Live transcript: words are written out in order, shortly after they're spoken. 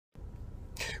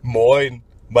Moin,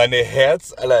 meine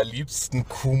herzallerliebsten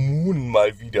Kommunen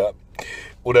mal wieder.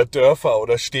 Oder Dörfer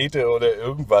oder Städte oder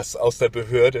irgendwas aus der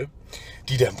Behörde,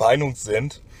 die der Meinung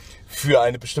sind, für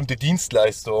eine bestimmte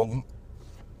Dienstleistung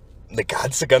eine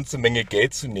ganze Menge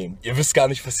Geld zu nehmen. Ihr wisst gar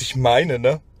nicht, was ich meine,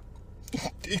 ne?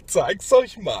 Ich zeig's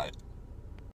euch mal.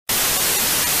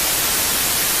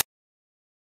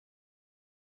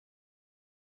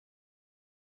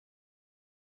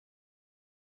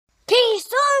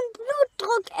 So ein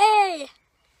Blutdruck, ey!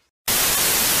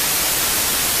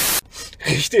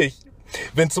 Richtig.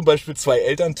 Wenn zum Beispiel zwei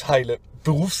Elternteile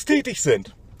berufstätig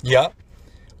sind, ja,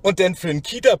 und dann für einen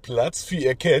Kita-Platz für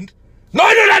ihr Kind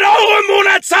 900 Euro im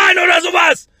Monat zahlen oder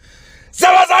sowas.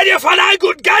 Sag mal, seid ihr von allen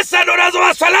guten Geistern oder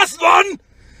sowas verlassen worden?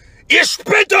 Ihr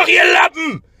spinnt doch, ihr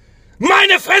Lappen!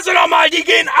 Meine Fresse nochmal, die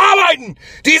gehen arbeiten!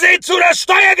 Die sehen zu, dass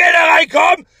Steuergelder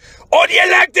reinkommen! Und ihr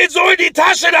langt den so in die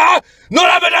Tasche da, nur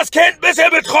damit das Kind ein bisschen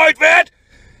betreut wird?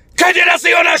 Könnt ihr das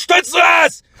nicht unterstützen, oder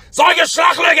was? Solche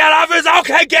Schlachlöcher, dafür ist auch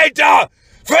kein Geld da!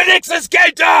 Für nix ist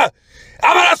Geld da!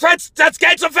 Aber das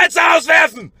Geld zum Fenster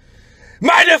rauswerfen!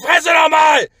 Meine Fresse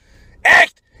nochmal!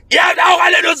 Echt? Ihr habt auch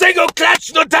alle nur Singen und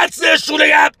Klatschen und Tanzen in der Schule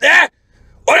gehabt, ne?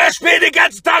 Oder spielt den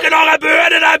ganzen Tag in eurer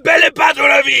Behörde in einem Bällebad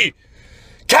oder wie?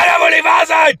 Kann ja wohl nicht wahr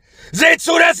sein! Seht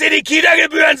zu, dass ihr die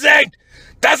Kita-Gebühren senkt!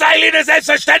 Das ist eigentlich eine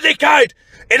Selbstverständlichkeit!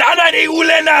 In anderen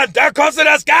EU-Ländern, da kostet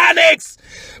das gar nichts!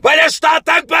 Weil der Staat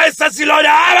dankbar ist, dass die Leute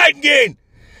arbeiten gehen!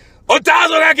 Und da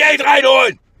sogar Geld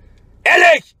reinholen!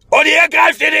 Ehrlich! Und ihr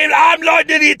greift ihr den armen Leuten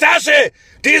in die Tasche,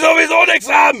 die sowieso nichts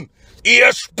haben!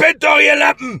 Ihr spinnt doch, ihr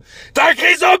Lappen! Da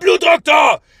kriegst du einen Blutdruck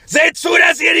da! Seht zu,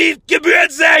 dass ihr die Gebühren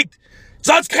senkt!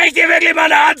 Sonst kriegt ihr wirklich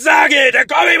mal eine Ansage! Dann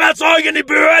komme ich mal zu euch in die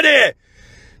Behörde!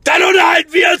 Dann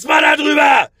unterhalten wir uns mal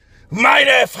darüber!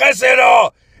 Meine Fresse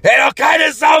doch! Hält doch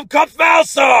keine Sau im Kopf mehr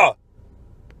aus, so!